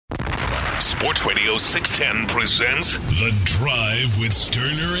Sports Radio 610 presents The Drive with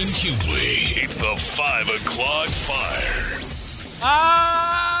Sterner and Hughley. It's the 5 o'clock fire.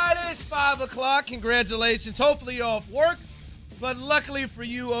 It is 5 o'clock. Congratulations. Hopefully you're off work. But luckily for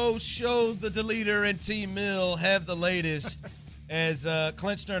you, Show the Deleter and T Mill have the latest as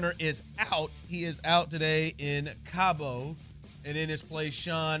Clint Sterner is out. He is out today in Cabo. And in his place,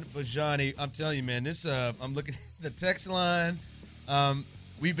 Sean Bajani. I'm telling you, man, this I'm looking at the text line.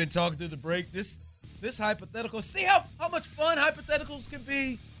 We've been talking through the break. This hypothetical. See how much fun hypotheticals can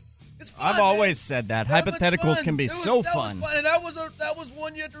be. It's fun. I've always said that hypotheticals can be so fun. Was fun. And that was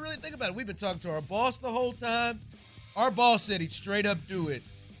one you had to really think about it. We've been talking to our boss the whole time. Our boss said he'd straight up do it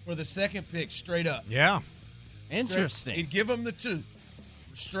for the second pick, straight up. Yeah, interesting. He'd give him the 2,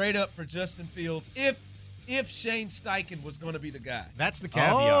 straight up for Justin Fields if Shane Steichen was going to be the guy. That's the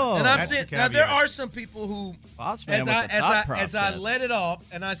caveat. Oh. And I'm That's saying, the now caveat. there are some people who, Bossman as I let it off,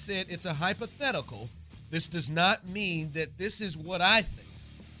 and I said it's a hypothetical. This does not mean that this is what I think,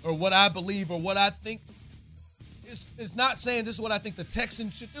 or what I believe, or what I think. It's not saying this is what I think the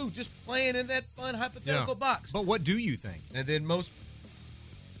Texans should do. Just playing in that fun hypothetical box. But what do you think? And then like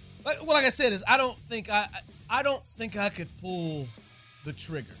I said, is I don't think I could pull the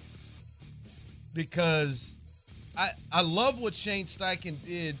trigger. Because I love what Shane Steichen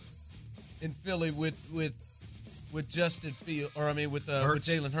did in Philly with Justin Fields, with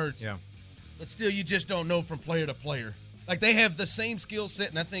Jalen Hurts. Yeah. But still, you just don't know from player to player. Like, they have the same skill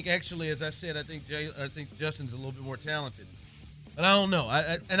set, and I think actually, as I said, I think Justin's a little bit more talented. But I don't know.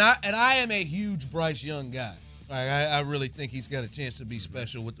 I am a huge Bryce Young guy. I really think he's got a chance to be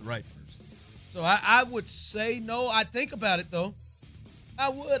special with the right person. So I would say no. I think about it though. I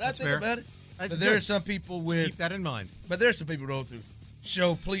would. I think fair. about it. But Good. there are some people Keep that in mind. But there's some people who go through.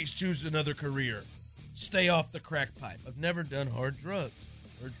 Show, please choose another career. Stay off the crack pipe. I've never done hard drugs.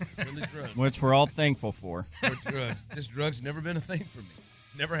 Or really drugs. Which we're all thankful for. Or drugs. Just drugs never been a thing for me.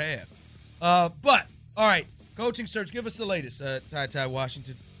 Never have. But, all right, coaching search. Give us the latest, Ty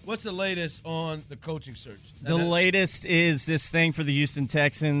Washington. What's the latest on the coaching search? The latest is this thing for the Houston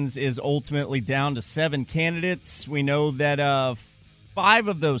Texans is ultimately down to 7 candidates. We know that 5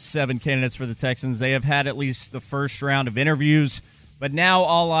 of those 7 candidates for the Texans, they have had at least the first round of interviews. But now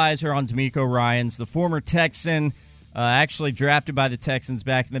all eyes are on DeMeco Ryans, the former Texan, actually drafted by the Texans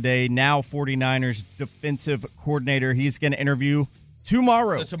back in the day, now 49ers defensive coordinator. He's going to interview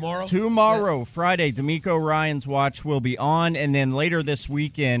tomorrow. Tomorrow, Friday, DeMeco Ryans' watch will be on. And then later this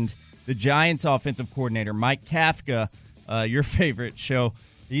weekend, the Giants offensive coordinator, Mike Kafka, your favorite show,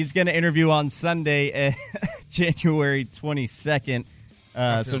 he's going to interview on Sunday, January 22nd.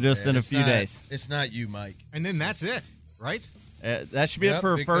 So just in a few days. It's not you, Mike. And then that's it, right? That should be it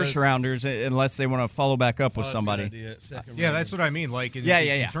for first-rounders, unless they want to follow back up with somebody. Yeah, that's what I mean. Like,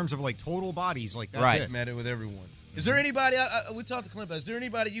 in terms of, like, total bodies, like, that's right. it. Matter with everyone. Is there anybody, we talked to Clint about, is there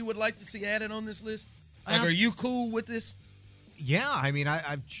anybody you would like to see added on this list? Like, are you cool with this? Yeah, I mean,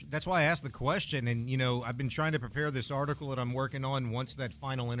 that's why I asked the question. And, I've been trying to prepare this article that I'm working on once that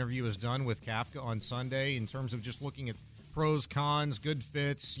final interview is done with Kafka on Sunday in terms of just looking at pros, cons, good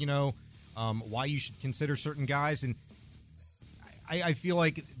fits, why you should consider certain guys. And I feel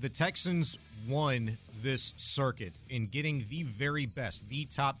like the Texans won this circuit in getting the very best, the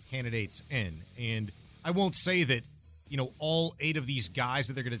top candidates in. And I won't say that, all 8 of these guys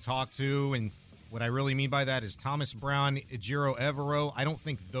that they're going to talk to, and what I really mean by that is Thomas Brown, Ejiro Evero. I don't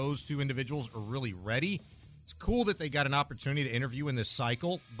think those 2 individuals are really ready. It's cool that they got an opportunity to interview in this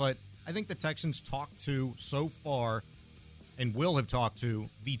cycle, but I think the Texans talked to so far and will have talked to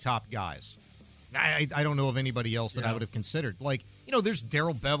the top guys. I don't know of anybody else that I would have considered. Like, there's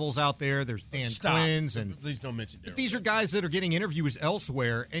Daryl Bevels out there. There's Dan Quinn's. And please don't mention Daryl. But these are guys that are getting interviews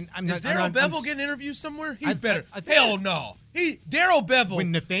elsewhere. And Is Daryl Bevel getting interviews somewhere? He's better. I Hell no. Daryl Bevel.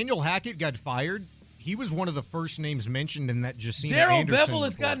 When Nathaniel Hackett got fired, he was one of the first names mentioned in that Jacina Daryl Anderson Bevel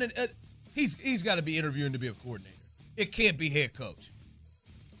has report. gotten he's got to be interviewing to be a coordinator. It can't be head coach.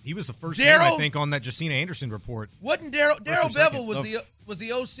 He was the first name, I think, on that Jacina Anderson report. Wasn't Daryl Bevel was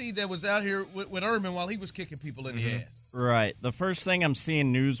the OC that was out here with Urban while he was kicking people in the ass. Right. The first thing I'm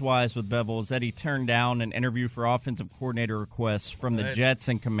seeing news-wise with Bevel is that he turned down an interview for offensive coordinator requests from the Jets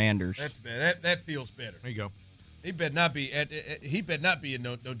and Commanders. That's bad. That feels better. There you go. He better not be in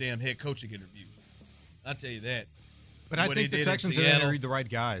no damn head coaching interviews. I'll tell you that. But I think the Texans have interviewed the right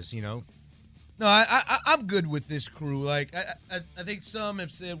guys, No, I'm good with this crew. Like I think some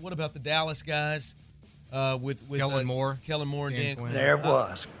have said, what about the Dallas guys? With Kellen Moore, and Dan Quinn. There it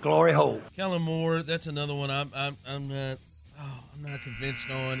was, glory hole. Kellen Moore, that's another one. I'm not convinced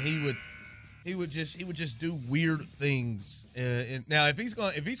on. He would just do weird things. And now, if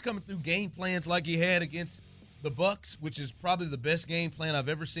he's coming through game plans like he had against the Bucs, which is probably the best game plan I've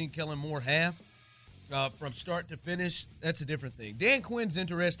ever seen Kellen Moore have, from start to finish, that's a different thing. Dan Quinn's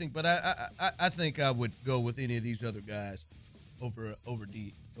interesting, but I think I would go with any of these other guys over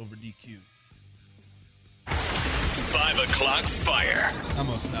DQ. 5 o'clock fire. I'm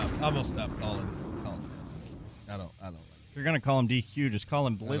gonna stop calling him. I don't like it. If you're gonna call him DQ, just call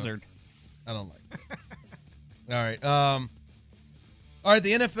him Blizzard. I don't like it. All right. All right.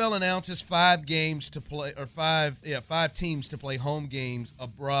 The NFL announces 5 games to play, or 5 teams to play home games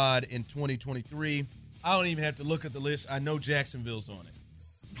abroad in 2023. I don't even have to look at the list. I know Jacksonville's on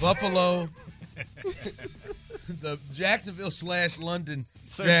it. Buffalo, the Jacksonville/London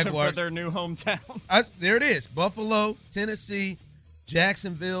Searching Jaguars. for their new hometown. There it is. Buffalo, Tennessee,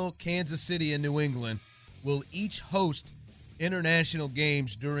 Jacksonville, Kansas City, and New England will each host international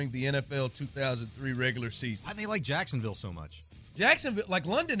games during the NFL 2003 regular season. Why do they like Jacksonville so much? Jacksonville, like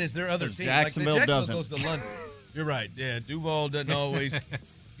London, is their other team. Jacksonville Jacksonville doesn't. goes to London. You're right. Yeah, Duval doesn't always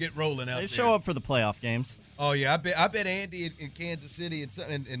get rolling out They there. show up for the playoff games. Oh yeah, I bet Andy in Kansas City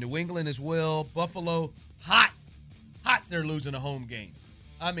and New England as well. Buffalo, hot. They're losing a home game.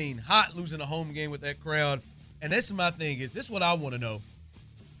 I mean, hot losing a home game with that crowd. And this is my thing. This is what I want to know.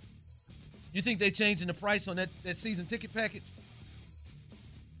 You think they changing the price on that season ticket package?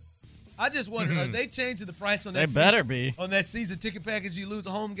 I just wonder, are they changing the price on that? They better be. On that season ticket package. You lose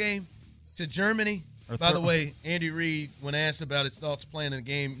a home game to Germany. Or By the way, Andy Reid, when asked about his thoughts playing a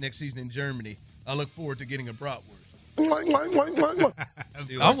game next season in Germany, I look forward to getting a bratwurst.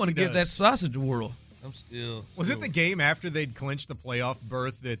 I want to give that sausage a whirl. I'm still. Was it the game after they'd clinched the playoff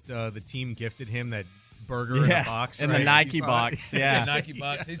berth that the team gifted him that burger in a box? In right? the Nike You saw box. it? Yeah. The Nike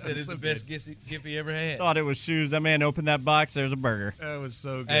box. He said it's So the best gift he ever had. Thought it was shoes. That man opened that box. There's a burger. That was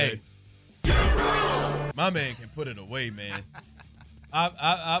so good. Hey, my man can put it away, man.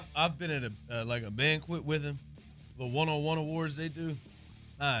 I've been at a banquet with him, the one-on-one awards they do.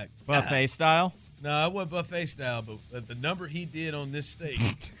 Buffet style. No, it wasn't buffet style, but the number he did on this stage.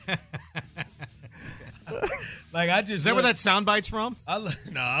 Is that where that soundbite's from? I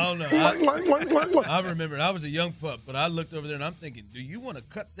don't know. I remember I was a young pup, but I looked over there and I'm thinking, do you want to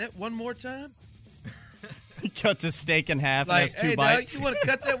cut that one more time? He cuts his steak in half and Like, has 2 hey, bites. dog, you want to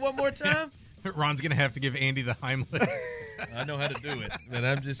cut that one more time? Ron's going to have to give Andy the Heimlich. I know how to do it, but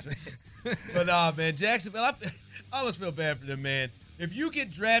I'm just saying. But nah, man, Jacksonville, I always feel bad for them, man. If you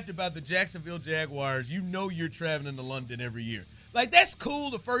get drafted by the Jacksonville Jaguars, you know you're traveling to London every year. Like, that's cool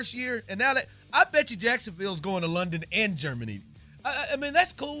the first year, and now that I bet you Jacksonville's going to London and Germany. I mean,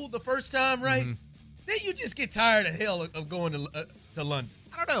 that's cool the first time, right? Mm-hmm. Then you just get tired of hell of going to London.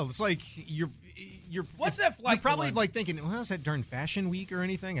 I don't know. It's like you're What's that flight You're to probably London? like thinking, well, is that during Fashion Week or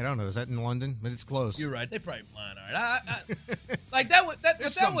anything? I don't know. Is that in London? But it's close. You're right. They probably flying all right. Like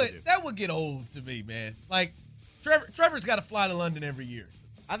that would get old to me, man. Like Trevor's got to fly to London every year.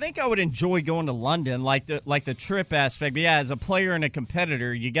 I think I would enjoy going to London, like the trip aspect. But yeah, as a player and a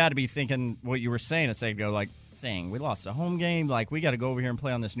competitor, you got to be thinking what you were saying a second ago. Like, dang, we lost a home game. Like, we got to go over here and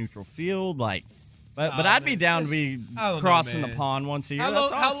play on this neutral field. Like, but I'd be down to be crossing the pond once a year.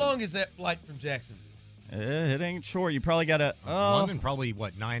 That's awesome. How long is that flight from Jacksonville? It ain't short. You probably got to London, probably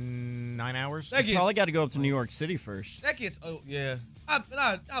what, nine hours? You probably got to go up to New York City first. That gets yeah.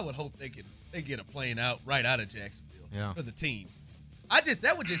 I would hope they get a plane right out of Jacksonville for the team.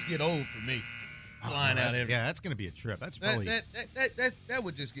 That would just get old for me. Flying out every. Yeah, that's going to be a trip. That's probably that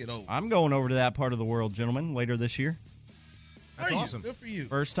would just get old. I'm going over to that part of the world, gentlemen, later this year. That's awesome. Good for you.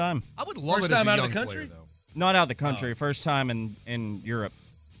 First time. I would love First it as time a out of young the country? player, though. Not out of the country. First time in Europe.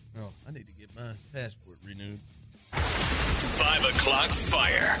 Oh, I need to get my passport renewed. 5 o'clock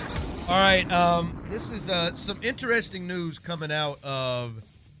fire. All right, this is some interesting news coming out of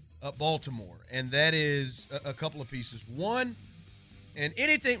Baltimore, and that is a couple of pieces. One, and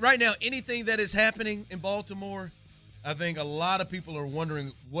anything that is happening in Baltimore, I think a lot of people are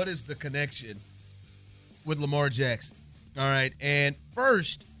wondering what is the connection with Lamar Jackson. All right, and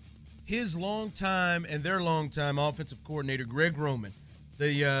first, his longtime and their longtime offensive coordinator, Greg Roman,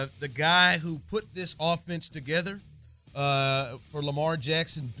 the guy who put this offense together for Lamar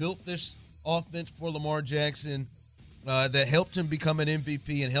Jackson, built this offense for Lamar Jackson that helped him become an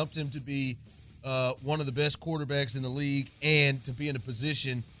MVP and helped him to be one of the best quarterbacks in the league and to be in a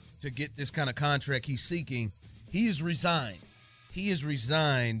position to get this kind of contract he's seeking. He is resigned. He is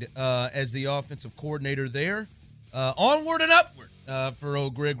resigned as the offensive coordinator there. Onward and upward for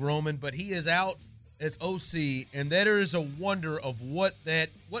old Greg Roman, but he is out as OC, and that is a wonder of what that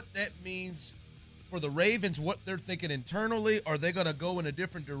means for the Ravens, what they're thinking internally. Are they going to go in a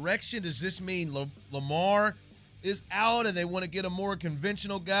different direction? Does this mean Lamar is out and they want to get a more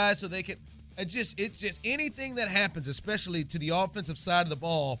conventional guy so they can it's just anything that happens, especially to the offensive side of the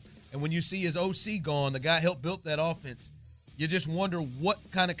ball, and when you see his OC gone, the guy helped build that offense, you just wonder what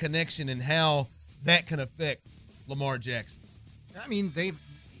kind of connection and how that can affect Lamar Jackson. I mean,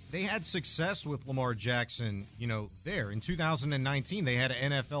 they had success with Lamar Jackson, there. In 2019, they had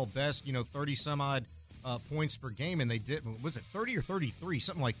an NFL best, 30-some-odd points per game, and they did, was it 30 or 33,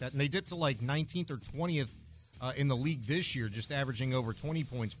 something like that, and they dipped to like 19th or 20th in the league this year, just averaging over 20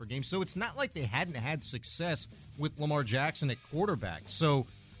 points per game. So it's not like they hadn't had success with Lamar Jackson at quarterback. So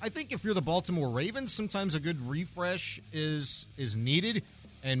I think if you're the Baltimore Ravens, sometimes a good refresh is needed.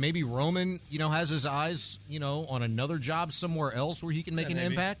 And maybe Roman, has his eyes, on another job somewhere else where he can make an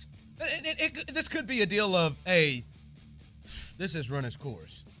impact. This could be a deal of, hey, this has run its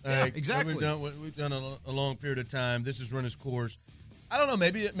course. Yeah, exactly. We've done a long period of time. This has run its course. I don't know.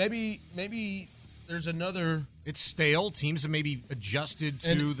 Maybe there's another. It's stale. Teams have maybe adjusted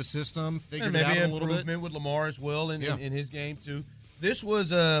to the system, figured it out a little bit. Maybe improvement with Lamar as well in his game too. This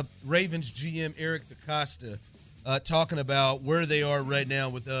was Ravens GM Eric DeCosta talking about where they are right now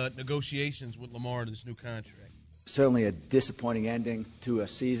with negotiations with Lamar to this new contract. Certainly a disappointing ending to a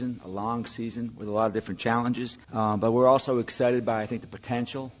season, a long season with a lot of different challenges. But we're also excited by, I think, the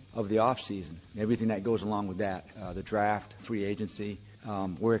potential of the offseason, everything that goes along with that, the draft, free agency.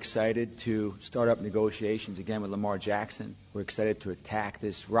 We're excited to start up negotiations again with Lamar Jackson. We're excited to attack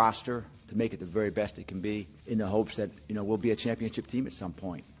this roster to make it the very best it can be in the hopes that, we'll be a championship team at some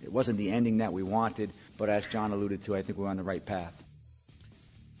point. It wasn't the ending that we wanted, but as John alluded to, I think we're on the right path.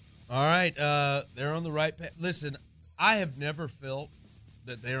 All right, they're on the right path. Listen, I have never felt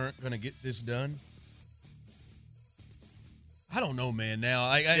that they aren't going to get this done. I don't know, man.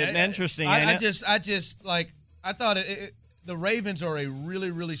 Now, it's getting interesting. I thought the Ravens are a really,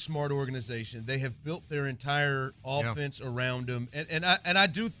 really smart organization. They have built their entire offense around them, and I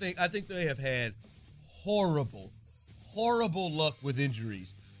think they have had horrible luck with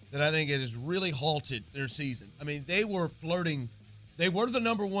injuries that I think it has really halted their seasons. I mean, they were flirting. They were the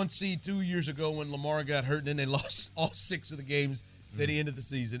number one seed 2 years ago when Lamar got hurt, and then they lost all 6 of the games at the end of the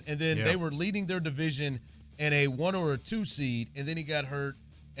season. And then they were leading their division and a 1 or a 2 seed, and then he got hurt,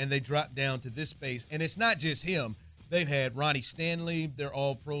 and they dropped down to this space. And it's not just him. They've had Ronnie Stanley, their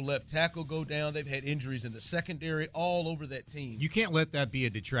all-pro left tackle, go down. They've had injuries in the secondary all over that team. You can't let that be a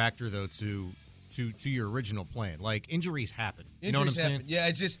detractor, though, to your original plan. Like, injuries happen. You know what I'm saying? Yeah,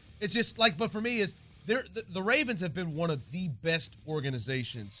 it's just like, but for me, the Ravens have been one of the best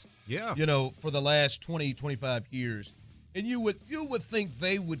organizations, for the last 20, 25 years. And you would think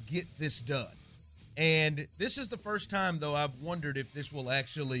they would get this done. And this is the first time, though, I've wondered if this will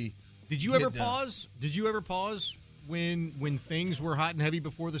actually Did you ever pause when things were hot and heavy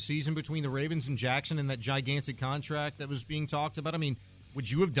before the season between the Ravens and Jackson and that gigantic contract that was being talked about? I mean,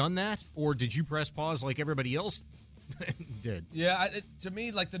 would you have done that, or did you press pause like everybody else did? Yeah, to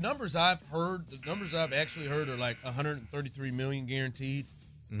me, like the numbers I've actually heard are like $133 million guaranteed,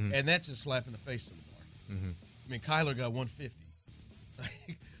 and that's a slap in the face to Lamar. I mean, Kyler got $150.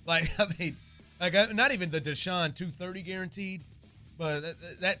 Not even the Deshaun $230 guaranteed. But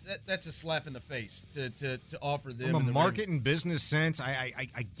that's a slap in the face to offer them. From a market and business sense, I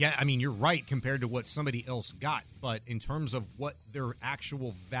get. I mean, you're right compared to what somebody else got, but in terms of what their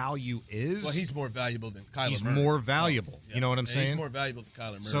actual value is, well, he's more valuable than Kyler Murray. He's more valuable. Yeah. You know what I'm saying? He's more valuable than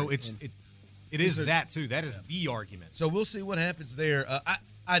Kyler Murray. So it is that too. That is the argument. So we'll see what happens there.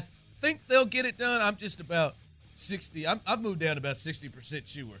 I think they'll get it done. I'm just about 60. I've moved down to about 60%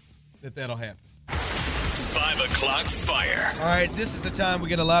 sure that'll happen. 5 o'clock fire. All right, this is the time we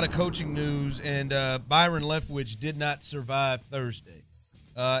get a lot of coaching news, and Byron Leftwich did not survive Thursday.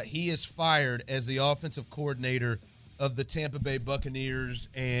 He is fired as the offensive coordinator of the Tampa Bay Buccaneers,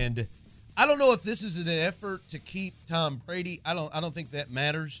 and I don't know if this is an effort to keep Tom Brady. I don't think that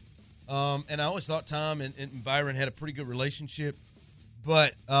matters. And I always thought Tom and Byron had a pretty good relationship,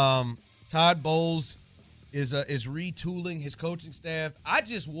 but Todd Bowles is retooling his coaching staff. I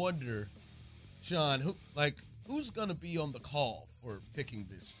just wonder, Sean, who's going to be on the call for picking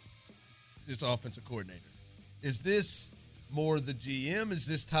this offensive coordinator? Is this more the GM? Is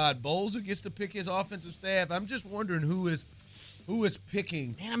this Todd Bowles who gets to pick his offensive staff? I'm just wondering who is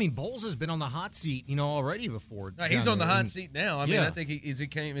picking. Man, I mean, Bowles has been on the hot seat, already before. No, he's on the hot seat now. I mean, I think as he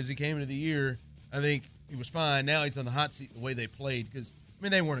came into the year, I think he was fine. Now he's on the hot seat the way they played because, I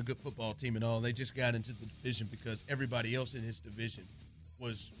mean, they weren't a good football team at all. They just got into the division because everybody else in his division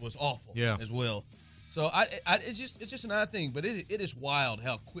was awful as well. So it's just an odd thing, but it is wild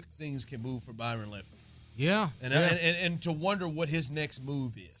how quick things can move for Byron Leftwich. Yeah, and to wonder what his next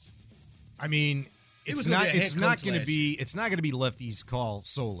move is. I mean, it's not going to be Lefty's call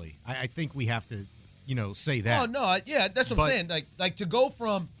solely. I think we have to, say that. Oh no, that's what I'm saying. Like to go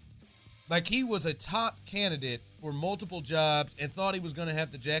from, like he was a top candidate for multiple jobs and thought he was going to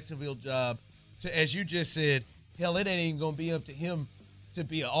have the Jacksonville job, to, as you just said, hell, it ain't even going to be up to him to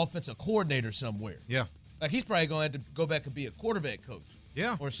be an offensive coordinator somewhere. Yeah, like he's probably going to have to go back and be a quarterback coach.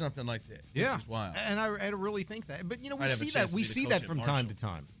 Yeah, or something like that. Yeah, which is wild. And I really think that. But we see that from time to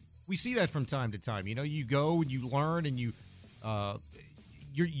time. We see that from time to time. You go and you learn and you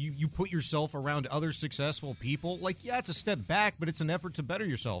put yourself around other successful people. Like, yeah, it's a step back, but it's an effort to better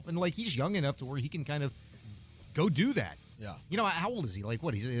yourself. And like he's young enough to where he can kind of go do that. Yeah. How old is he? Like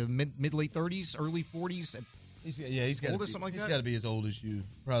what? He's mid late 30s, early 40s. He's got to be as old as you.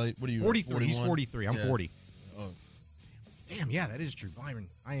 Probably. What are you? 43. 41? He's 43. I'm 40. Oh. Damn, yeah, that is true. Byron,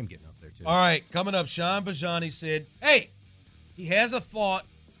 I am getting up there, too. All right, coming up, Sean Bajani said, hey, he has a thought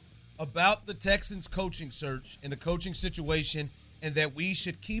about the Texans' coaching search and the coaching situation, and that we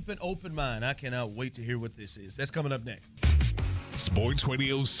should keep an open mind. I cannot wait to hear what this is. That's coming up next. Sports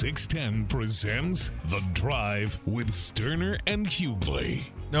Radio 610 presents The Drive with Sterner and Hughley.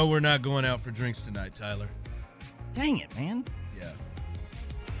 No, we're not going out for drinks tonight, Tyler. Dang it, man. Yeah.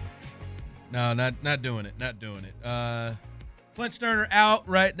 No, not doing it. Not doing it. Clint Sterner out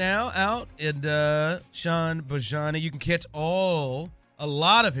right now, and Sean Bajani. You can catch a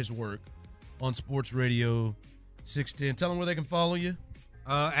lot of his work on Sports Radio 610. Tell them where they can follow you.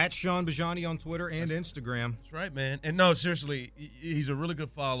 At Sean Bajani on Twitter and Instagram. That's right, man. And no, seriously, he's a really good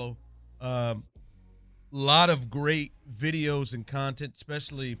follow. Lot of great videos and content,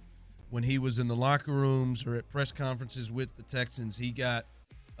 especially when he was in the locker rooms or at press conferences with the Texans. He got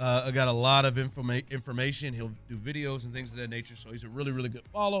a lot of information. He'll do videos and things of that nature. So he's a really, really good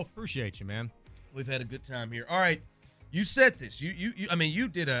follow. Appreciate you, man. We've had a good time here. All right, you said this. You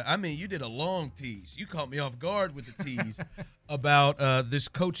did a long tease. You caught me off guard with the tease about this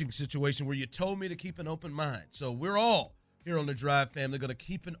coaching situation where you told me to keep an open mind. So we're all here on the Drive family going to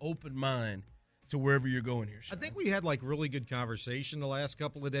keep an open mind to wherever you're going here, Sean. I think we had really good conversation the last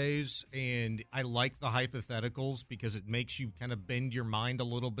couple of days, and I like the hypotheticals because it makes you kind of bend your mind a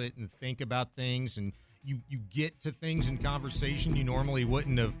little bit and think about things, and you get to things in conversation you normally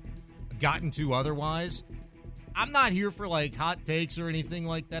wouldn't have gotten to otherwise. I'm not here for hot takes or anything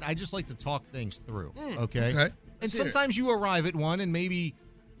like that. I just like to talk things through, okay? And sometimes you arrive at one, and maybe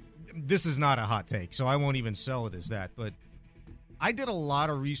this is not a hot take, so I won't even sell it as that, but I did a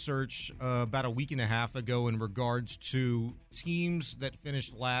lot of research about a week and a half ago in regards to teams that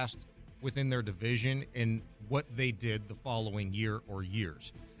finished last within their division and what they did the following year or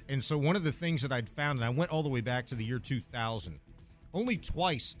years. And so one of the things that I'd found, and I went all the way back to the year 2000, only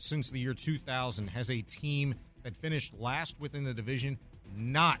twice since the year 2000 has a team that finished last within the division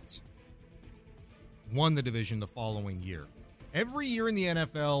not won the division the following year. Every year in the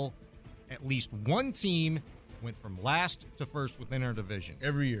NFL, at least one team went from last to first within our division.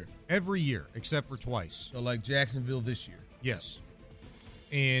 Every year, except for twice. So like Jacksonville this year. Yes.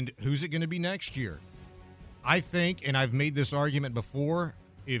 And who's it going to be next year? I think, and I've made this argument before,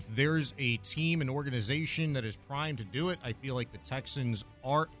 if there's a team, an organization that is primed to do it, I feel like the Texans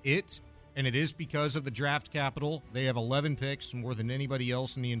are it. And it is because of the draft capital. They have 11 picks, more than anybody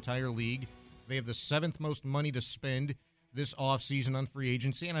else in the entire league. They have the 7th most money to spend this offseason on free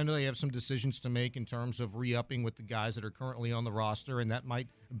agency, and I know they have some decisions to make in terms of re-upping with the guys that are currently on the roster, and that might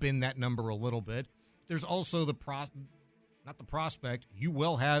bend that number a little bit. There's also not the prospect, you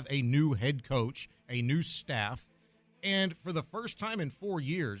will have a new head coach, a new staff, and for the first time in 4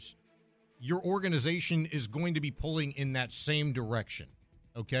 years, your organization is going to be pulling in that same direction,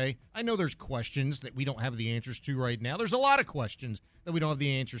 okay? I know there's questions that we don't have the answers to right now. There's a lot of questions that we don't have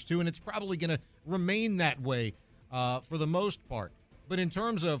the answers to, and it's probably going to remain that way for the most part. But in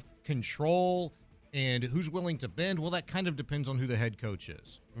terms of control and who's willing to bend, well, that kind of depends on who the head coach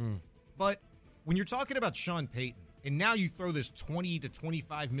is. But when you're talking about Sean Payton, and now you throw this $20 to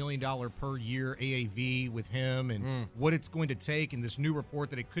 $25 million per year AAV with him and what it's going to take, and this new report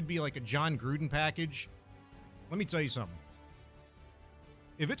that it could be like a John Gruden package, let me tell you something.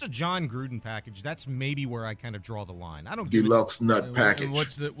 If it's a John Gruden package, that's maybe where I kind of draw the line. I don't give Deluxe nut package. And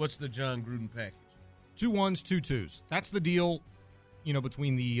what's the John Gruden package? 2 1s, 2 2s. That's the deal,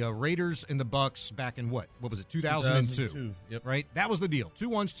 between the Raiders and the Bucks back in what was it, 2002? Yep. Right? That was the deal. 2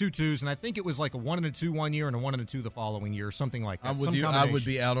 1s, 2 2s, and I think it was like a 1 and a 2 1 year and a 1 and a 2 the following year, or something like that. I'm with you. I would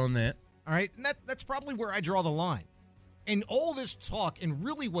be out on that. All right, and that's probably where I draw the line. And all this talk, and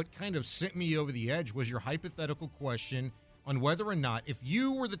really what kind of sent me over the edge was your hypothetical question on whether or not, if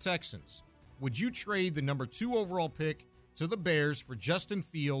you were the Texans, would you trade the number 2 overall pick to the Bears for Justin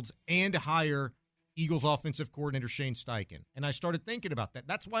Fields and hire Eagles offensive coordinator Shane Steichen? And I started thinking about that.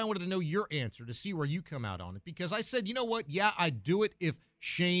 That's why I wanted to know your answer, to see where you come out on it. Because I said, you know what? Yeah, I'd do it if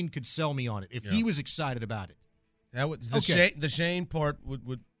Shane could sell me on it, if he was excited about it. That would the Shane part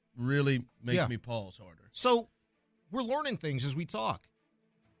would really make me pause harder. So we're learning things as we talk.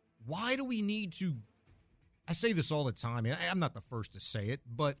 Why do we need to? I say this all the time, and I'm not the first to say it,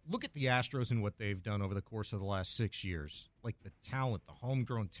 but look at the Astros and what they've done over the course of the last 6 years. Like the talent, the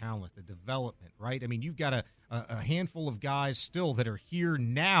homegrown talent, the development, right? I mean, you've got a handful of guys still that are here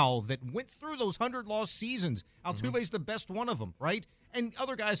now that went through those 100-loss seasons. Altuve's the best one of them, right? And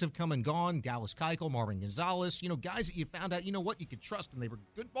other guys have come and gone. Dallas Keuchel, Marvin Gonzalez, guys that you found out, you know what, you could trust, and they were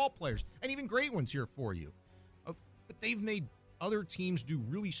good ball players, and even great ones here for you. But they've made other teams do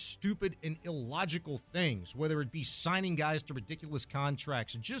really stupid and illogical things, whether it be signing guys to ridiculous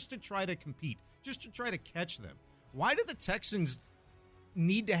contracts just to try to compete, just to try to catch them. Why do the Texans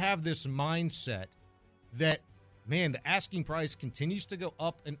need to have this mindset that, man, the asking price continues to go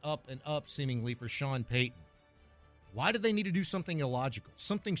up and up and up, seemingly, for Sean Payton? Why do they need to do something illogical,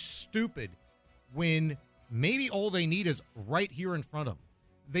 something stupid, when maybe all they need is right here in front of them?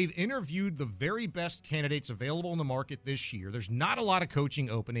 They've interviewed the very best candidates available in the market this year. There's not a lot of coaching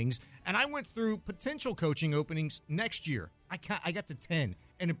openings, and I went through potential coaching openings next year. I got to 10,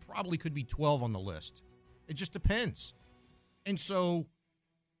 and it probably could be 12 on the list. It just depends. And so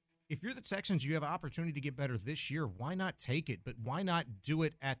if you're the Texans, you have an opportunity to get better this year. Why not take it? But why not do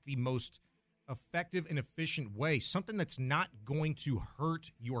it at the most effective and efficient way? Something that's not going to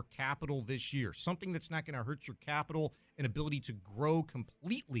hurt your capital this year. Something that's not going to hurt your capital and ability to grow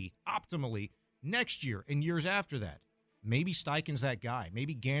completely, optimally next year and years after that. Maybe Steichen's that guy.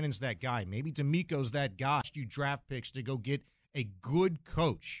 Maybe Gannon's that guy. Maybe D'Amico's that guy. You draft picks to go get a good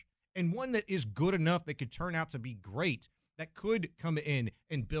coach, and one that is good enough that could turn out to be great, that could come in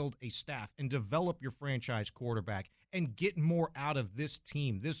and build a staff and develop your franchise quarterback and get more out of this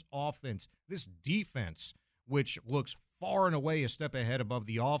team, this offense, this defense, which looks far and away a step ahead above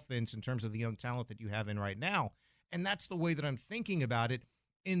the offense in terms of the young talent that you have in right now. And that's the way that I'm thinking about it,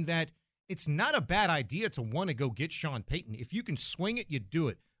 in that it's not a bad idea to want to go get Sean Payton. If you can swing it, you do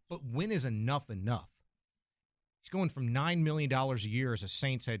it. But when is enough? He's going from $9 million a year as a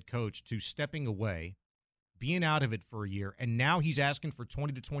Saints head coach to stepping away, being out of it for a year, and now he's asking for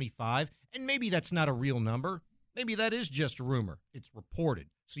 20 to 25, and maybe that's not a real number. Maybe that is just a rumor. It's reported,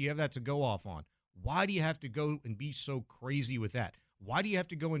 so you have that to go off on. Why do you have to go and be so crazy with that? Why do you have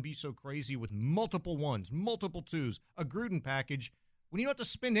to go and be so crazy with multiple ones, multiple twos, a Gruden package, when you don't have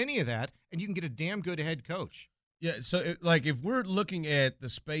to spend any of that and you can get a damn good head coach? Yeah, so if we're looking at the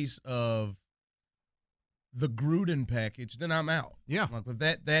space of the Gruden package, then I'm out. Yeah. But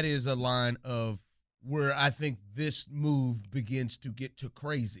that is a line of where I think this move begins to get to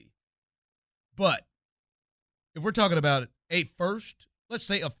crazy. But if we're talking about a first, let's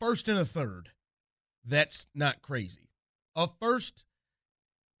say a first and a third, that's not crazy. A first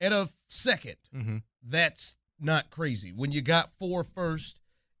and a second, that's not crazy. When you got 4 firsts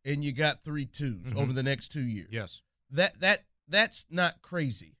and you got 3 twos over the next 2 years. Yes. That's not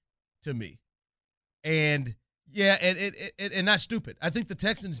crazy to me. And yeah, and not stupid. I think the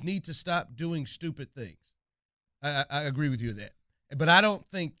Texans need to stop doing stupid things. I agree with you with that. But I don't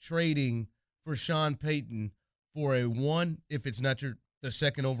think trading for Sean Payton for a 1, if it's not the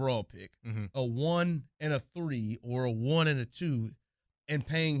second overall pick, a 1 and a 3 or a 1 and a 2, and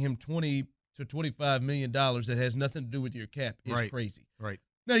paying him $20 to $25 million that has nothing to do with your cap is crazy. Right.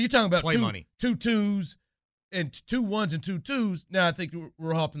 Now you're talking about money. 2 twos and 2 1s and 2 twos. Now I think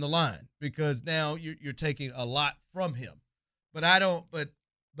we're hopping the line, because now you're taking a lot from him. But I don't. But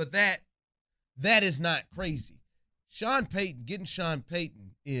that is not crazy. Getting Sean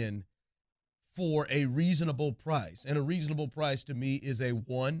Payton in for a reasonable price, and a reasonable price to me is a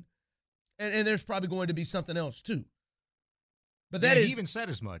 1, and there's probably going to be something else too. But he even said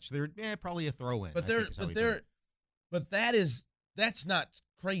as much. They're probably a throw in. But that's not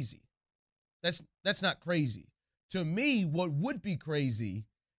crazy. That's not crazy. To me, what would be crazy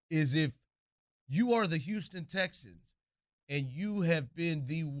is if you are the Houston Texans and you have been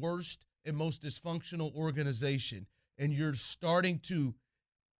the worst and most dysfunctional organization, and you're starting to,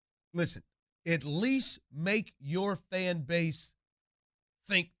 listen, at least make your fan base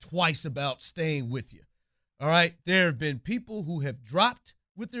think twice about staying with you. All right? There have been people who have dropped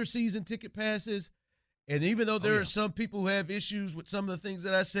with their season ticket passes, And even though there are some people who have issues with some of the things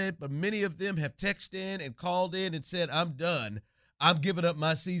that I said, but many of them have texted in and called in and said, I'm done. I'm giving up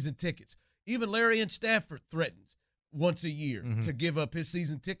my season tickets. Even Larry and Stafford threatens once a year to give up his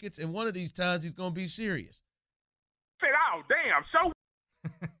season tickets, and one of these times he's going to be serious. Oh, damn. So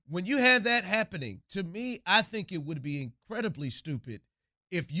when you have that happening, to me, I think it would be incredibly stupid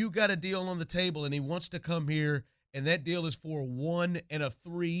if you got a deal on the table and he wants to come here and that deal is for a 1 and a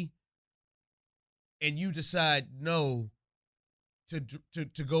 3, and you decide no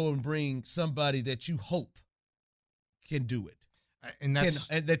to go and bring somebody that you hope can do it. And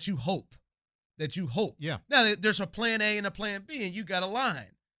that you hope. Yeah. Now, there's a plan A and a plan B, and you got a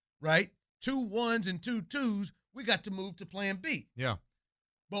line, right? 2 1s and 2 2s, we got to move to plan B. Yeah.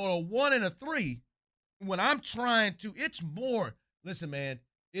 But a 1 and a 3, when I'm trying to, it's more. Listen, man,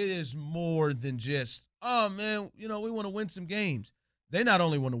 it is more than just, oh, man, we want to win some games. They not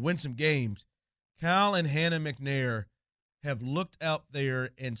only want to win some games, Kyle and Hannah McNair have looked out there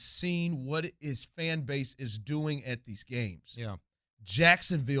and seen what his fan base is doing at these games. Yeah.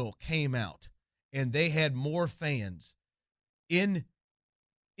 Jacksonville came out, and they had more fans in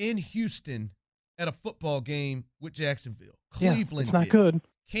Houston at a football game with Jacksonville. Cleveland it's not did. good.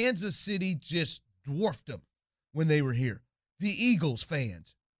 Kansas City just dwarfed them when they were here. The Eagles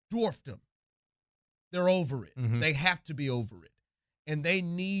fans dwarfed them. They're over it. They have to be over it. And they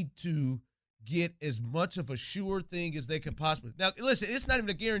need to get as much of a sure thing as they can possibly. Now, listen, it's not even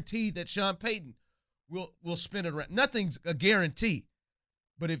a guarantee that Sean Payton will spin it around. Nothing's a guarantee.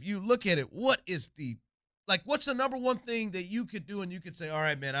 But if you look at it, what's the number one thing that you could do and you could say, all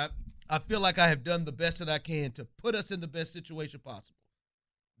right, man, I feel like I have done the best that I can to put us in the best situation possible.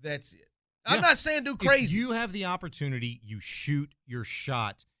 That's it. I'm not saying do crazy. If you have the opportunity, you shoot your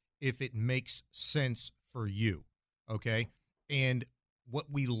shot if it makes sense for you, okay? And what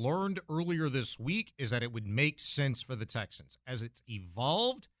we learned earlier this week is that it would make sense for the Texans. As it's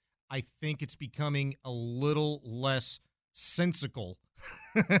evolved, I think it's becoming a little less sensical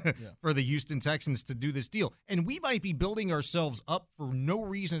for the Houston Texans to do this deal. And we might be building ourselves up for no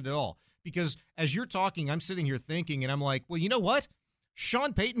reason at all. Because as you're talking, I'm sitting here thinking, and I'm like, well, you know what?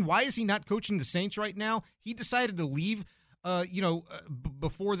 Sean Payton, why is he not coaching the Saints right now? He decided to leave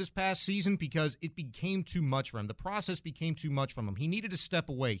before this past season because it became too much for him. The process became too much from him. He needed to step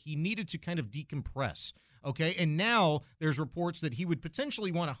away. He needed to kind of decompress, okay? And now there's reports that he would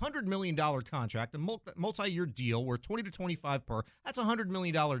potentially want a $100 million contract, a multi-year deal worth $20 to $25 per. That's a $100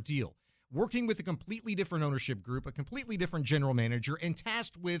 million deal. Working with a completely different ownership group, a completely different general manager, and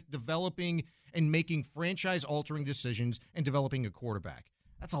tasked with developing and making franchise-altering decisions and developing a quarterback.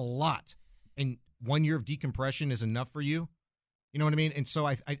 That's a lot. And 1 year of decompression is enough for you. You know what I mean? And so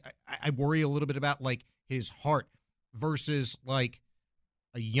I worry a little bit about, like, his heart versus, like,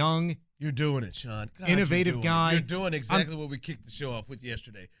 a young, you're doing it, Sean. God, innovative guy. You're doing exactly what we kicked the show off with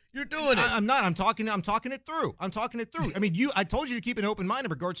yesterday. You're doing it. I'm not. I'm talking it through. I mean, I told you to keep an open mind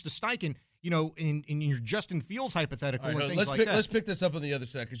in regards to Steichen, in your Justin Fields hypothetical and things like that. Let's pick this up on the other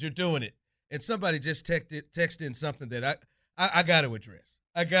side because you're doing it. And somebody just texted in something that I got to address.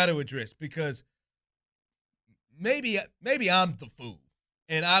 I got to address because maybe I'm the fool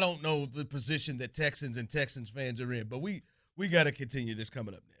and I don't know the position that Texans and Texans fans are in, but we got to continue this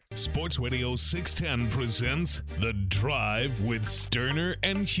coming up next. Sports Radio 610 presents The Drive with Sterner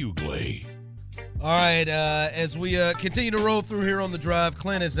and Hughley. All right, as we continue to roll through here on The Drive,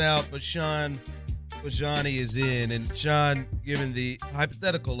 Clint is out, but Sean Bajani is in. And Sean, given the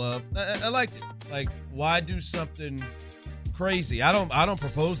hypothetical of, I liked it. Like, why do something crazy? I don't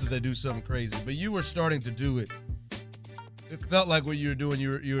propose that they do something crazy, but you were starting to do it. It felt like what you were doing.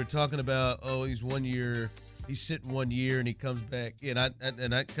 You were talking about, he's 1 year. He's sitting 1 year and he comes back. Yeah,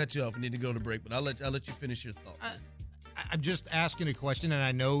 and I cut you off. I need to go to break, but I'll let you finish your thought. I'm just asking a question, and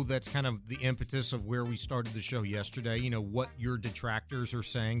I know that's kind of the impetus of where we started the show yesterday. What your detractors are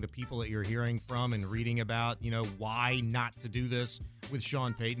saying, the people that you're hearing from and reading about, why not to do this with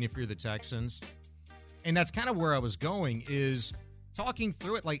Sean Payton if you're the Texans. And that's kind of where I was going, is talking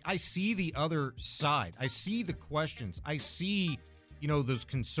through it. Like, I see the other side. I see the questions. I see, those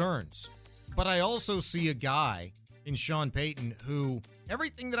concerns. But I also see a guy in Sean Payton who,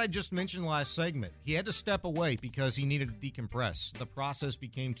 everything that I just mentioned last segment, he had to step away because he needed to decompress. The process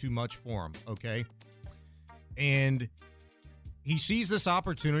became too much for him, okay? And he sees this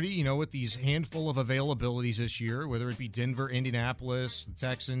opportunity, with these handful of availabilities this year, whether it be Denver, Indianapolis, the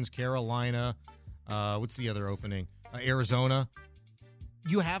Texans, Carolina, what's the other opening? Arizona.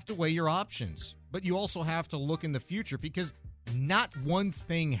 You have to weigh your options, but you also have to look in the future because not one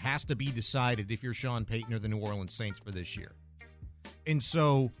thing has to be decided if you're Sean Payton or the New Orleans Saints for this year. And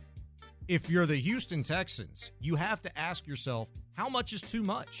so if you're the Houston Texans, you have to ask yourself, how much is too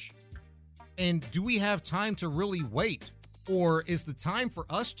much? And do we have time to really wait? Or is the time for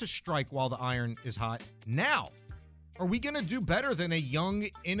us to strike while the iron is hot now? Are we going to do better than a young,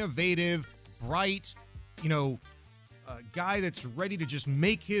 innovative, bright, guy that's ready to just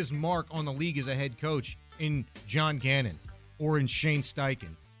make his mark on the league as a head coach in John Gannon or in Shane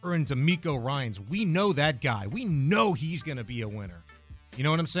Steichen or in DeMeco Ryans? We know that guy. We know he's going to be a winner. You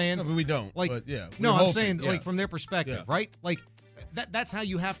know what I'm saying? No, but we don't. Like, but yeah. No, I'm hoping, saying yeah. like from their perspective, Yeah. right? Like that's how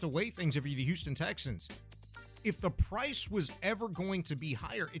you have to weigh things if you're the Houston Texans. If the price was ever going to be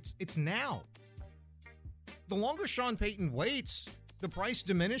higher, it's now. The longer Sean Payton waits, the price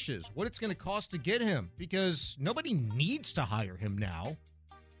diminishes. What it's going to cost to get him, because nobody needs to hire him now.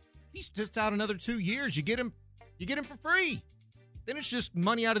 He's just out another 2 years. You get him for free. Then it's just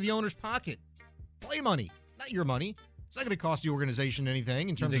money out of the owner's pocket. Play money, not your money. It's not going to cost the organization anything in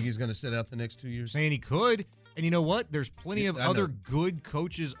You terms think of he's going to sit out the next 2 years? saying he could. And you know what? There's plenty of I know. other good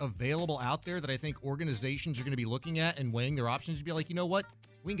coaches available out there that I think organizations are going to be looking at and weighing their options to be like, you know what?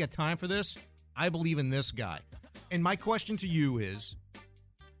 We ain't got time for this. I believe in this guy. And my question to you is,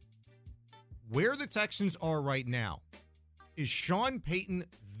 where the Texans are right now, is Sean Payton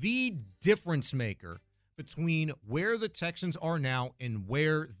the difference maker between where the Texans are now and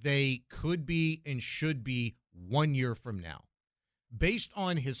where they could be and should be 1 year from now? Based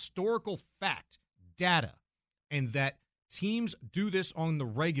on historical fact, data, and that teams do this on the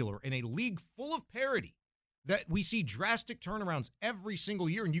regular in a league full of parity, that we see drastic turnarounds every single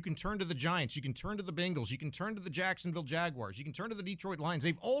year. And you can turn to the Giants, you can turn to the Bengals, you can turn to the Jacksonville Jaguars, you can turn to the Detroit Lions.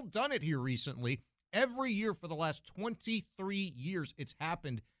 They've all done it here recently. Every year for the last 23 years, it's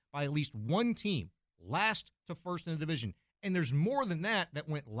happened by at least one team, last to first in the division. And there's more than that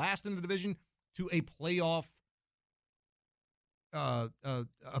went last in the division to a playoff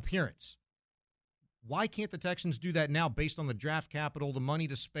appearance. Why can't the Texans do that now based on the draft capital, the money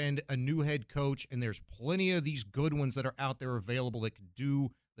to spend, a new head coach, and there's plenty of these good ones that are out there available that could do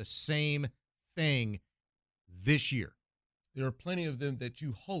the same thing this year? There are plenty of them that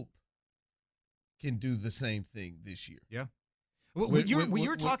you hope can do the same thing this year. Yeah. When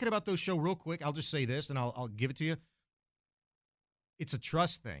you're talking about those show real quick, I'll just say this, and I'll give it to you. It's a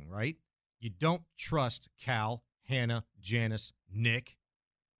trust thing, right? You don't trust Cal, Hannah, Janice, Nick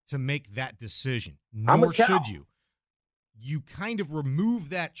to make that decision, nor should you. You kind of remove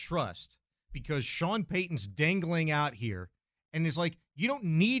that trust because Sean Payton's dangling out here, and it's like you don't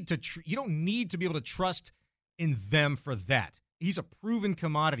need to be able to trust in them for that. He's a proven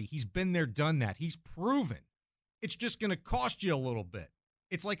commodity. He's been there, done that. He's proven. It's just going to cost you a little bit.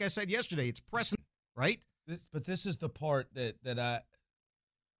 It's like I said yesterday. It's pressing, right? But this is the part that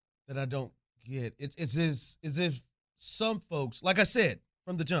I don't get. It's as if some folks, like I said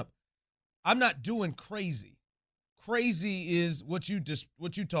from the jump, I'm not doing crazy. Crazy is what you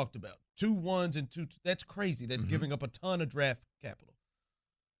talked about. 2 1s and 2. That's crazy. That's giving up a ton of draft capital.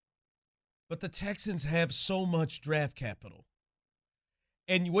 But the Texans have so much draft capital.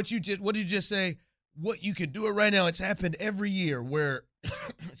 And what you just say? What you could do it right now. It's happened every year where,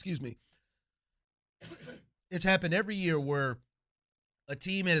 excuse me. It's happened every year where a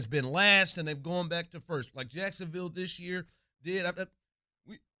team has been last and they've gone back to first, like Jacksonville this year did.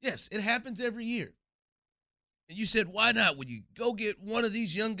 Yes, it happens every year. And you said, why not? When you go get one of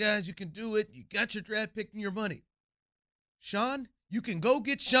these young guys, you can do it. You got your draft pick and your money. Sean, you can go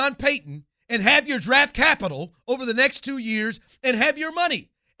get Sean Payton and have your draft capital over the next 2 years and have your money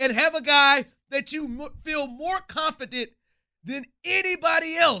and have a guy that you feel more confident than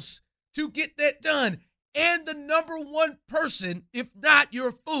anybody else to get that done. And the number one person, if not you're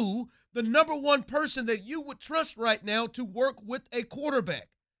a fool, the number one person that you would trust right now to work with a quarterback,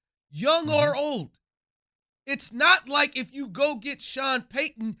 young or old. It's not like if you go get Sean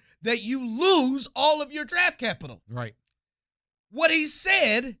Payton that you lose all of your draft capital. Right. What he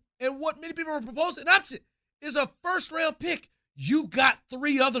said and what many people are proposing opposite is a first-round pick. You got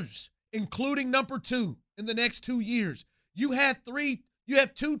 3 others, including number 2 in the next 2 years. You have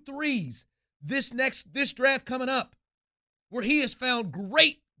 2 threes this draft coming up where he has found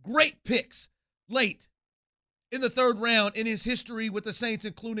great picks late in the 3rd round in his history with the Saints,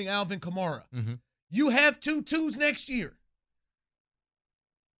 including Alvin Kamara. Mm-hmm. You have 2 2s next year.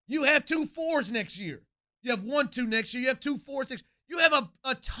 You have 2 4s next year. You have 1 2 next year. You have 2 4s next year. You have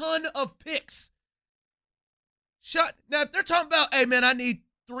a ton of picks. Now, if they're talking about, hey, man, I need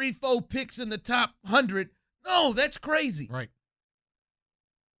 3 4 picks in the top 100, no, that's crazy. Right.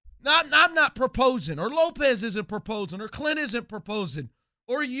 I'm not proposing, or Lopez isn't proposing, or Clint isn't proposing,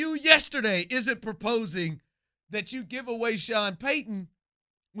 or you yesterday isn't proposing that you give away Sean Payton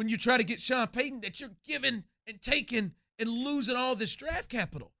when you try to get Sean Payton that you're giving and taking and losing all this draft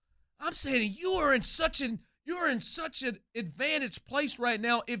capital. I'm saying you are in such an advantaged place right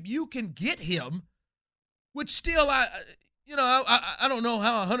now if you can get him, which still I don't know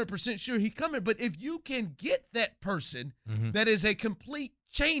how 100% sure he's coming, but if you can get that person that is a complete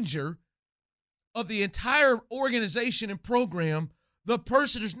changer of the entire organization and program, the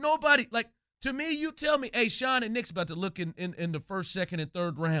person, there's nobody, like, to me, you tell me, hey, Sean and Nick's about to look in the first, second, and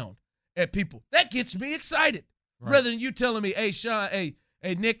third round at people. That gets me excited. Right. Rather than you telling me, hey, Sean, hey,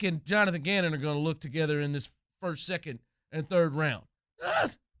 Nick and Jonathan Gannon are going to look together in this first, second, and third round.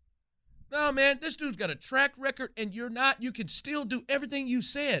 No, man, this dude's got a track record, and you can still do everything you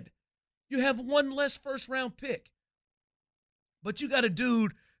said. You have one less first-round pick. But you got a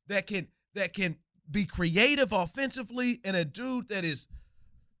dude that can be creative offensively, and a dude that is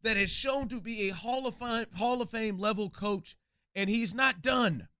shown to be a Hall of Fame level coach, and he's not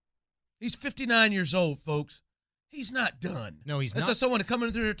done. He's 59 years old, folks. He's not done. No, he's not. That's someone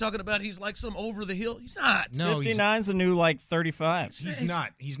coming through here talking about he's like some over the hill. He's not. No, 59's a new, 35. He's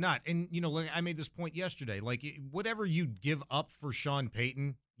not. He's not. And, I made this point yesterday. Like, whatever you give up for Sean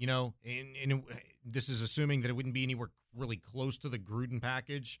Payton, and this is assuming that it wouldn't be anywhere really close to the Gruden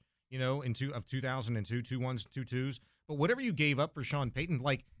package, of 2002, 2 1s, 2 2s. But whatever you gave up for Sean Payton,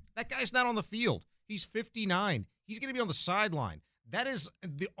 like, that guy's not on the field. He's 59. He's going to be on the sideline. That is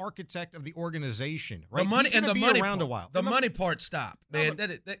the architect of the organization, right? The money He's going to be around part, a while. The money part, stop, man.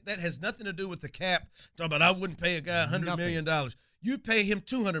 That has nothing to do with the cap. Talking about I wouldn't pay a guy $100 million. You'd pay him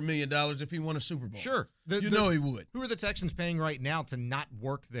 $200 million if he won a Super Bowl. Sure. He would. Who are the Texans paying right now to not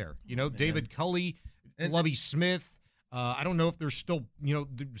work there? David Culley, Lovie Smith. I don't know if there's still,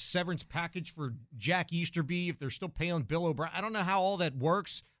 the severance package for Jack Easterby, if they're still paying Bill O'Brien. I don't know how all that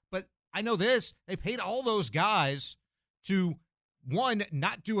works, but I know this. They paid all those guys to, one,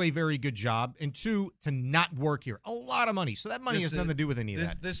 not do a very good job, and two, to not work here. A lot of money. So that money has nothing to do with any of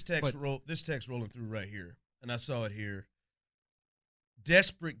that. This text rolling through right here, and I saw it here.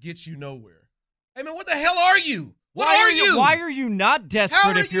 Desperate gets you nowhere. Hey, man, what the hell are you? Why are you not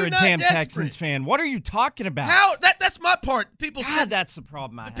desperate if you're a damn Texans fan? What are you talking about? That's my part. People said that's the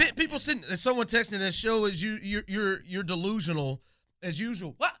problem I have. People sitting. Someone texting that show is you're delusional as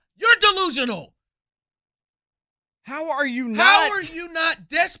usual. What? You're delusional. How are you not? How are you not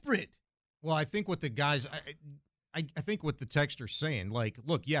desperate? Well, I think what the guys, I think what the texter's saying, like,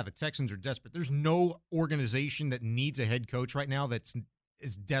 look, yeah, the Texans are desperate. There's no organization that needs a head coach right now that's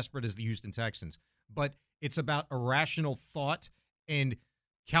as desperate as the Houston Texans. But it's about irrational thought and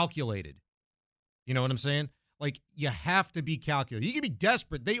calculated. You know what I'm saying? Like, you have to be calculated. You can be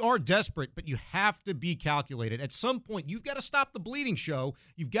desperate. They are desperate, but you have to be calculated. At some point, you've got to stop the bleeding show.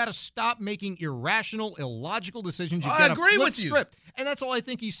 You've got to stop making irrational, illogical decisions. You've got to flip script. And that's all I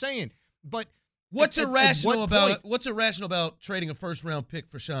think he's saying. But what's irrational about trading a first-round pick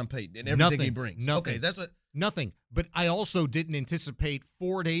for Sean Payton and everything he brings? Nothing. Okay, that's what. Nothing. But I also didn't anticipate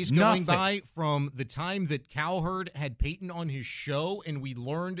 4 days going by from the time that Cowherd had Payton on his show, and we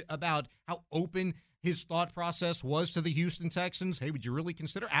learned about how open his thought process was to the Houston Texans. Hey, would you really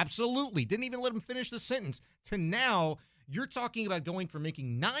consider? Absolutely. Didn't even let him finish the sentence. To now, you're talking about going from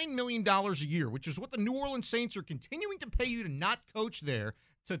making $9 million a year, which is what the New Orleans Saints are continuing to pay you to not coach there,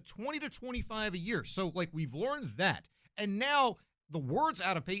 to $20 to $25 a year. So, we've learned that. And now the words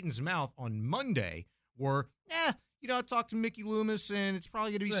out of Payton's mouth on Monday were, I talked to Mickey Loomis, and it's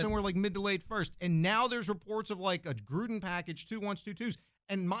probably going to be somewhere like mid to late first. And now there's reports of a Gruden package, 2 1s, 2 2s.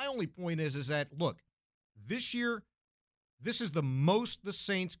 And my only point is that, look, this year, this is the most the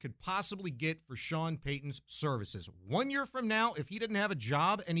Saints could possibly get for Sean Payton's services. 1 year from now, if he didn't have a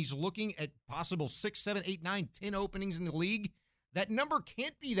job and he's looking at possible 6, 7, 8, 9, 10 openings in the league, that number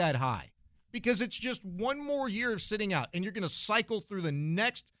can't be that high because it's just one more year of sitting out, and you're going to cycle through the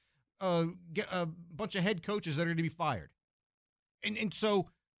next a bunch of head coaches that are going to be fired. And so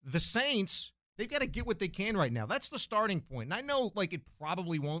the Saints, they've got to get what they can right now. That's the starting point. And I know, it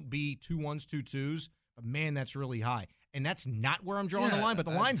probably won't be 2 1s, 2 2s, but, man, that's really high. And that's not where I'm drawing the line, but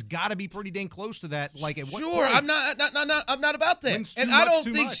the line's got to be pretty dang close to that. At what sure, point? I'm not about that. And I don't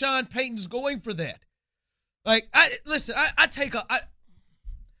think Sean Payton's going for that. I take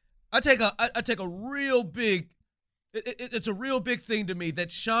a real big. It's a real big thing to me that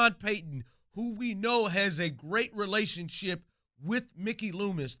Sean Payton, who we know has a great relationship with Mickey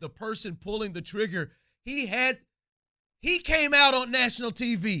Loomis, the person pulling the trigger, he came out on national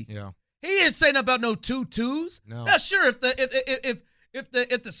TV. Yeah. He didn't say nothing about no 2 2s. No. Now, sure, if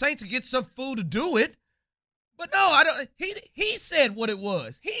the Saints get some fool to do it, but no, I don't. He said what it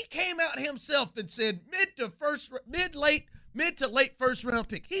was. He came out himself and said mid late Mid to late first-round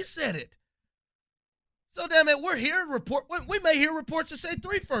pick. He said it. So, damn it, we're hearing we may hear reports that say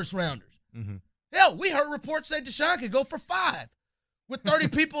 3 first-rounders. Mm-hmm. Hell, we heard reports say Deshaun could go for 5 with 30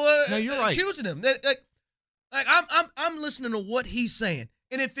 people no, you're right. accusing him. I'm listening to what he's saying.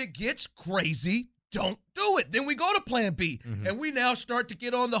 And if it gets crazy, don't do it. Then we go to plan B. Mm-hmm. And we now start to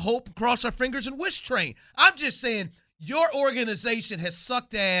get on the hope, cross our fingers, and wish train. I'm just saying your organization has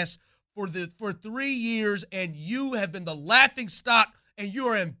sucked ass for 3 years, and you have been the laughing stock, and you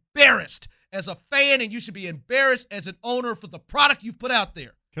are embarrassed as a fan, and you should be embarrassed as an owner for the product you've put out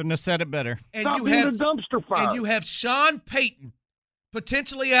there. Couldn't have said it better. And Stop being a dumpster fire. And you have Sean Payton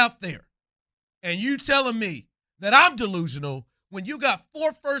potentially out there, and you telling me that I'm delusional when you got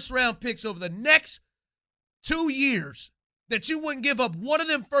 4 first-round picks over the next 2 years that you wouldn't give up one of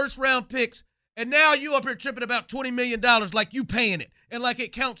them first-round picks, and now you up here tripping about $20 million like you paying it and like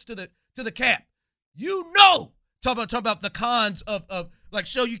it counts to the cap. You know, talk about the cons of like,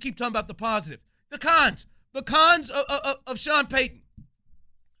 show you keep talking about the positive. The cons of Sean Payton.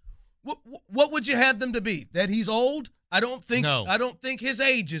 What would you have them to be? That he's old? I don't think his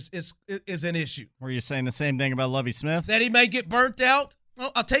age is an issue. Were you saying the same thing about Lovie Smith? That he may get burnt out?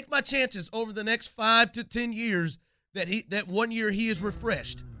 Well, I'll take my chances over the next 5 to 10 years that 1 year he is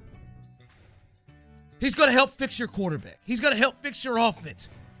refreshed. He's going to help fix your quarterback. He's going to help fix your offense.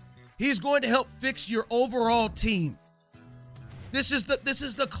 He's going to help fix your overall team. This is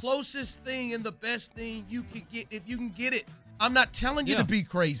the closest thing and the best thing you can get if you can get it. I'm not telling you to be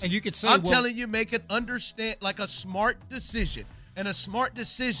crazy. And you could say, I'm telling you, make it understand like a smart decision. And a smart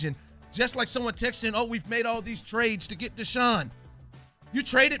decision, just like someone texting, oh, we've made all these trades to get Deshaun. You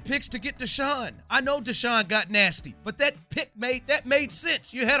traded picks to get Deshaun. I know Deshaun got nasty, but that pick made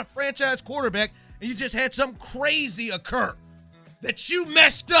sense. You had a franchise quarterback, and you just had some crazy occur that you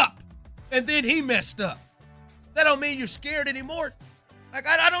messed up, and then he messed up. That don't mean you're scared anymore. Like,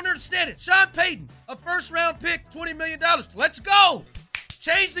 I don't understand it. Sean Payton, a first-round pick, $20 million. Let's go.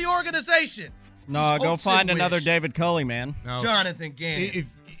 Change the organization. No, go find another David Culley, man. No, Jonathan Gannon.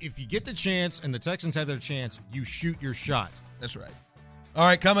 If you get the chance and the Texans have their chance, you shoot your shot. That's right. All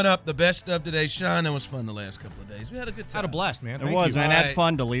right, coming up, the best of today. Sean, that was fun the last couple of days. We had a good time. Had a blast, man. It was, man. Right. Had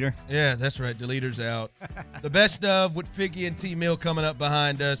fun, Deleter. Yeah, that's right. Deleter's out. The best of with Figgy and T-Mill coming up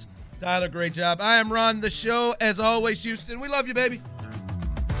behind us. Tyler, great job. I am Ron, the show. As always, Houston, we love you, baby.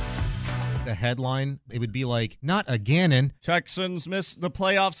 The headline, it would be like, not again. Texans miss the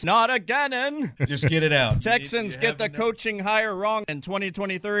playoffs. Not again. Just get it out. Texans get the coaching hire wrong in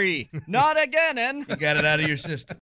 2023. Not again. You got it out of your system.